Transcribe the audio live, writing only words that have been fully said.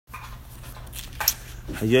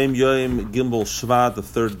Hayom Yom Gimel Shevat, the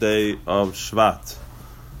third day of Shevat.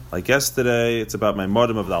 Like yesterday, it's about my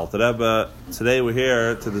Modim of the Alter Rebbe. Today we're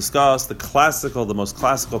here to discuss the most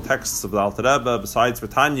classical texts of the Alter Rebbe, besides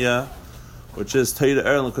Tanya, which is Teira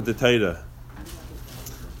Erlen Kut Teira,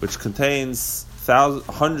 which contains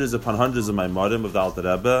hundreds upon hundreds of my Modim of the Alter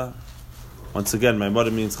Rebbe. Once again, my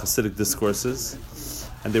Modim means Hasidic discourses,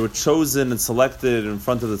 and they were chosen and selected in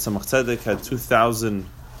front of the Tzemach Tzedek, had 2,000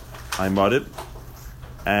 Modim.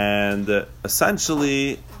 And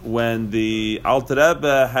essentially, when the Alter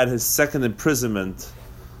Rebbe had his second imprisonment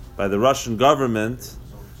by the Russian government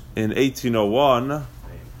in 1801,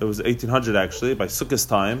 it was 1800 actually, by Sukkot's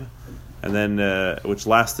time, and then which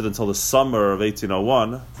lasted until the summer of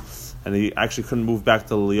 1801, and he actually couldn't move back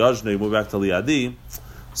to Liozhne, he moved back to Liadi.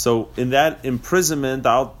 So in that imprisonment,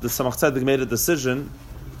 the Tzemach Tzedek made a decision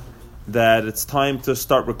that it's time to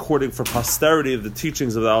start recording for posterity the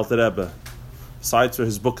teachings of the Alter Rebbe, besides for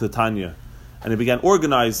his book, the Tanya. And he began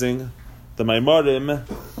organizing the Maimarim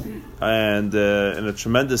and in a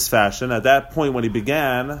tremendous fashion. At that point, when he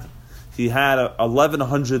began, he had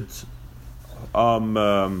 1,100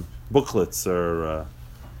 booklets or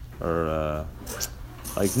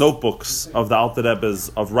like notebooks of the Alter Rebbe's,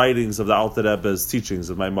 of writings of the Alter Rebbe's teachings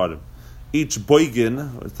of Maimarim. Each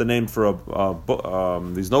boigin, it's the name for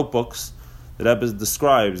these notebooks, the Rebbe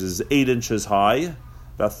describes is 8 inches high,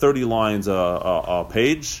 about 30 lines a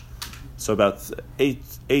page, so about eight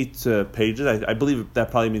pages. I believe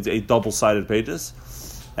that probably means 8 double-sided pages,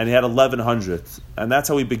 and he had 1,100, and that's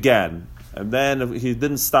how he began. And then he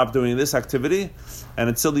didn't stop doing this activity, and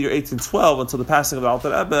until the year 1812, until the passing of the Alter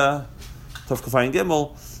Rebbe, Tov Kufay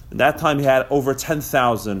Gimel, at that time he had over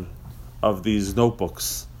 10,000 of these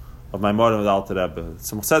notebooks of my Maimarim of the Alter Rebbe.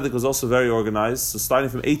 Tzemach Tzedek was also very organized, so starting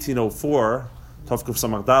from 1804, Tov Kuf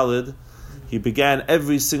Samach Dalid, he began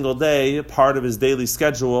every single day, part of his daily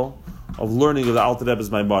schedule, of learning of the Alter Rebbe's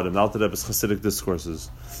Maimarim, the Alter Rebbe's Hasidic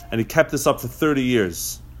discourses. And he kept this up for 30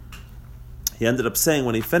 years. He ended up saying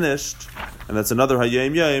when he finished, and that's another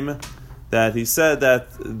Hayom Yom, that he said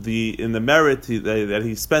that that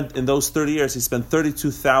he spent in those 30 years, he spent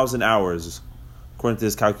 32,000 hours, according to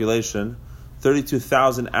his calculation,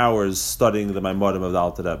 32,000 hours studying the Maimarim of the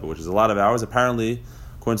Alter Rebbe, which is a lot of hours. Apparently,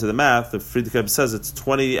 according to the math, the Friedrich Rebbe says it's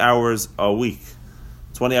 20 hours a week.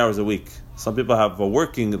 20 hours a week. Some people have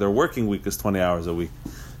their working week is 20 hours a week.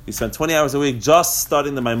 He spent 20 hours a week just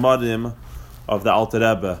studying the Maimarim of the Alter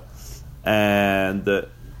Rebbe. And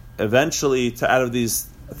eventually, out of these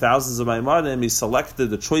thousands of Maimarim, he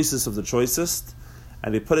selected the choicest of the choicest,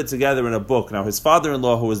 and he put it together in a book. Now, his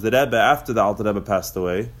father-in-law, who was the Rebbe after the Alter Rebbe passed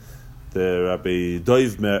away, the Rabbi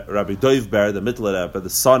Doivber, the Mittler Rebbe, the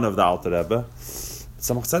son of the Alter Rebbe,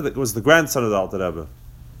 Tzemach Tzedek was the grandson of the Alter Rebbe.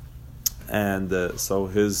 And so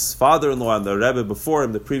his father-in-law and the Rebbe before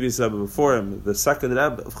him, the previous Rebbe before him, the second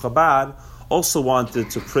Rebbe of Chabad, also wanted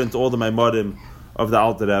to print all the Maimarim of the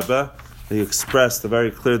Alter Rebbe. He expressed a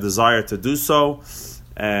very clear desire to do so.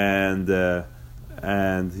 And the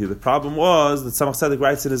problem was that Tzemach Tzedek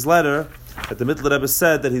writes in his letter that the Mittler Rebbe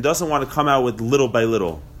said that he doesn't want to come out with little by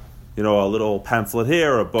little, a little pamphlet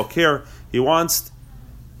here or a book here. He wants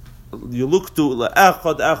you look to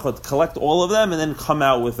echad, collect all of them, and then come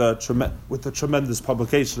out with a tremendous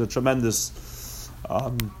publication, a tremendous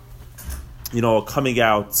coming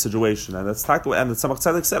out situation. And that's and the Tzemach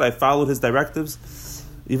Tzedek said, I followed his directives,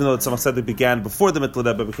 even though the Tzemach Tzedek began before the Mittler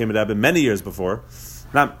Rebbe became a Rebbe, many years before.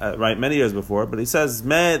 Many years before, but he says,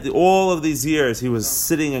 all of these years he was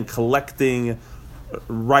sitting and collecting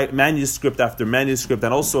manuscript after manuscript,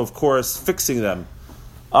 and also, of course, fixing them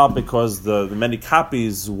up because the many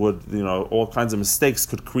copies would, all kinds of mistakes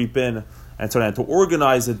could creep in, and so on, to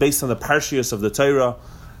organize it based on the parshias of the Torah.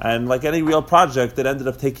 And like any real project, it ended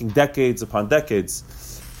up taking decades upon decades.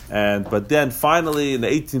 But then finally, in the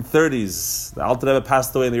 1830s, the Alter Rebbe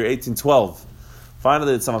passed away in the year 1812.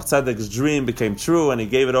 Finally, the Tzemach Tzedek's dream became true, and he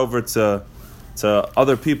gave it over to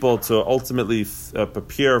other people to ultimately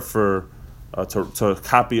prepare for to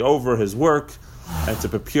copy over his work and to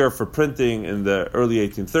prepare for printing in the early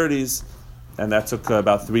 1830s, and that took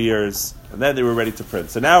about 3 years, and then they were ready to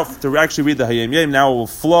print. So now, to actually read the Hayom Yom, now it will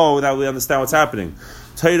flow, now we understand what's happening.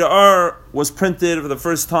 Torah was printed for the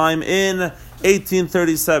first time in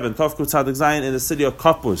 1837, Tov Kuf Tzadik Zayin, in the city of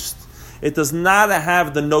Kapust. It does not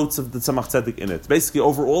have the notes of the Tzemach Tzedek in it. Basically,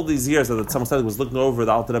 over all these years that the Tzemach Tzedek was looking over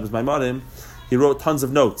the Alter Rebbe's Maimarim, he wrote tons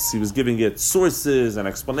of notes. He was giving it sources and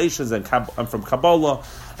explanations and from Kabbalah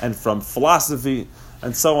and from philosophy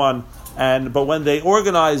and so on. But when they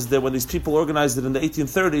organized it, when these people organized it in the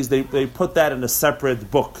 1830s, they put that in a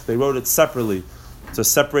separate book. They wrote it separately to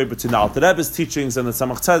separate between the Alter Rebbe's teachings and the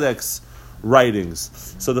Tzemach Tzedek's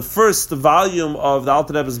writings. So the first volume of the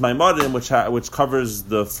Alter Rebbe's Maimarim, which covers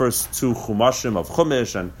the first two Chumashim of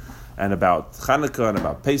Chumash and about Chanukah and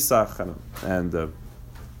about Pesach and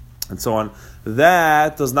so on,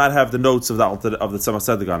 that does not have the notes of the Tzemach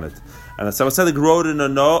Tzedek on it. And the Tzemach Tzedek wrote in a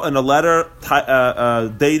letter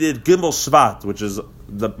dated Gimel Shevat, which is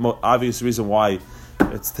the obvious reason why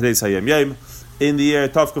it's today's Hayom Yom. In the year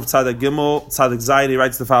Tovkuf Tzaddik Gimel Tzaddik Zayin, he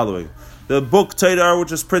writes the following: the book Torah,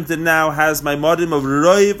 which is printed now, has Maimarim of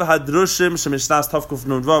Roiv Hadrushim Shemishnas Tovkuf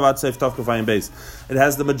Nun Vav Ad Seif Tovkuf Ayin Beis. It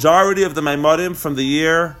has the majority of the Maimarim from the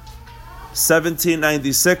year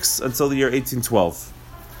 1796 until the year 1812.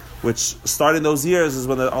 Which, starting those years, is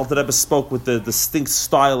when the Alter Rebbe spoke with the distinct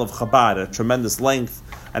style of Chabad, a tremendous length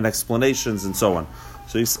and explanations and so on.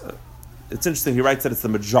 So it's interesting, he writes that it's the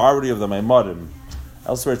majority of the Maimarim.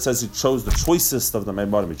 Elsewhere it says he chose the choicest of the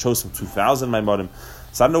Maimarim. He chose from 2,000 Maimarim.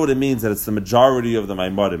 So I don't know what it means that it's the majority of the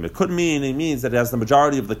Maimarim. It could mean, it means that it has the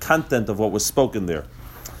majority of the content of what was spoken there.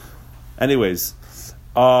 Anyways,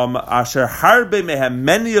 Asher Harbe Mehem,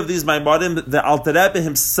 many of these Maimarim, the Alter Rebbe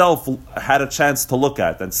himself had a chance to look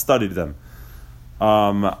at and studied them.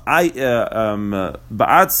 Some Rabbeinu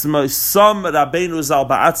Zal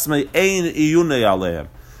Ba'atzmai Ein Iyunei Aleim.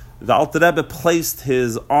 The Alter Rebbe placed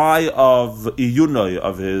his eye of Iyunei,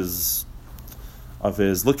 of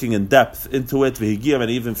his looking in depth into it, and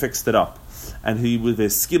he even fixed it up. And he, with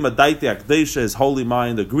his Skima Daiti Akdesha, his holy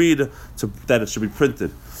mind, agreed that it should be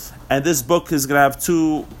printed. And this book is going to have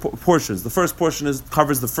two portions. The first portion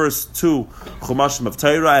covers the first two Chumashim of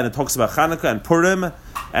Torah, and it talks about Chanukah and Purim,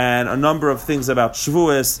 and a number of things about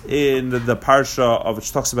Shavuos in the Parsha of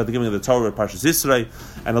which talks about the giving of the Torah, Parshas Yisrei,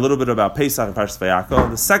 and a little bit about Pesach and Parshas Vayakol.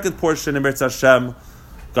 The second portion, in Mirz Hashem,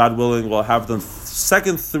 God willing, will have the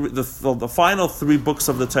final three books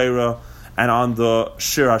of the Torah, and on the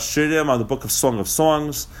Shir HaShirim, on the book of Song of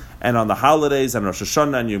Songs, and on the holidays, and Rosh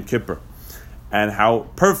Hashanah and Yom Kippur. And how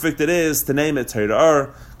perfect it is to name it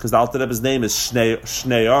Torah, because the Alter Rebbe's name is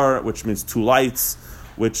Shnei Or, which means two lights,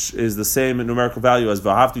 which is the same numerical value as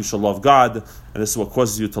V'ahavta, you shall love God, and this is what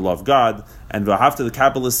causes you to love God. And V'ahavta, the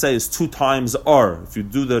Kabbalists say, is 2 times Or. If you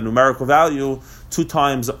do the numerical value, 2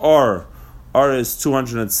 times Or. Or is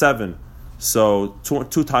 207. So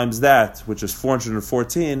 2 times that, which is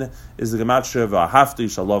 414, is the Gematria of V'ahavta, you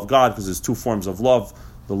shall love God, because there's 2 forms of love: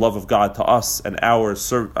 the love of God to us and our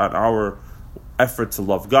effort to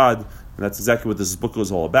love God, and that's exactly what this book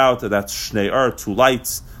is all about. And that's Shnei Or, 2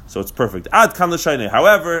 lights, so it's perfect. Ad Kan L'Shaynei.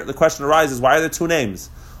 However, the question arises: why are there 2 names?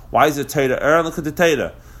 Why is it Torah Or and L'Kutei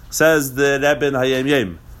Torah? Says the Rebbe in Hayom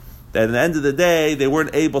Yom that at the end of the day they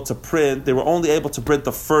weren't able to print. They were only able to print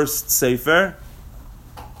the first Sefer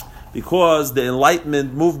because the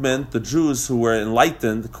Enlightenment movement, the Jews who were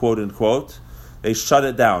enlightened, quote unquote, they shut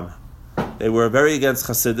it down. They were very against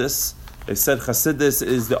Chassidus. They said Chassidus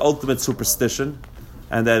is the ultimate superstition,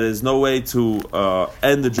 and that is no way to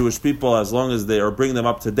end the Jewish people as long as they are bringing them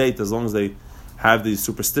up to date, as long as they have these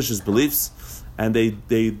superstitious beliefs. And they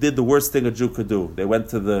did the worst thing a Jew could do. They went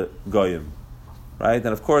to the Goyim, right?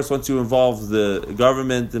 And of course, once you involve the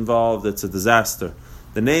government involved, it's a disaster.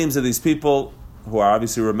 The names of these people, who are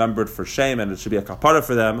obviously remembered for shame, and it should be a kapara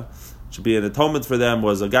for them, it should be an atonement for them,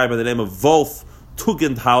 was a guy by the name of Wolf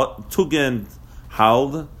Tugendhald.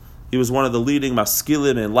 He was one of the leading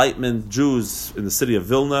Maskilim, Enlightenment Jews in the city of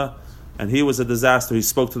Vilna, and he was a disaster. He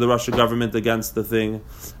spoke to the Russian government against the thing.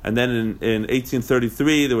 And then in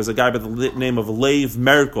 1833, there was a guy by the name of Lev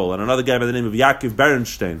Merkel and another guy by the name of Yaakov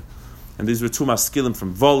Berenstein. And these were 2 Maskilim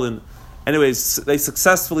from Volin. Anyways, they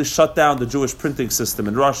successfully shut down the Jewish printing system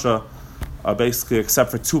in Russia, basically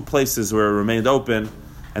except for 2 places where it remained open.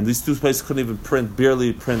 And these 2 places couldn't even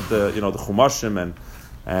barely print the Chumashim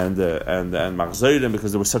and Machzorim,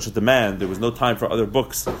 because there was such a demand. There was no time for other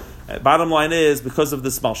books. Bottom line is, because of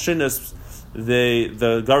this Malshinus,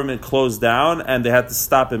 the government closed down and they had to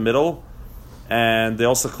stop in middle. And they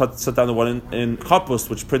also shut down the one in Kapust,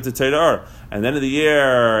 which printed Torah. And then in the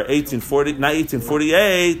year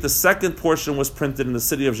 1848, the second portion was printed in the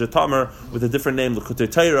city of Zhitomir with a different name, L'Kutei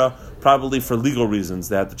Torah, probably for legal reasons.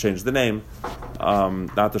 They had to change the name,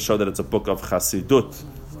 not to show that it's a book of Chassidut.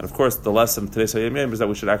 And of course, the lesson of today's Hayom Yom is that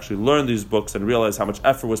we should actually learn these books and realize how much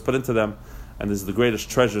effort was put into them, and this is the greatest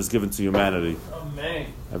treasures given to humanity. Amen.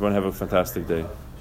 Everyone have a fantastic day.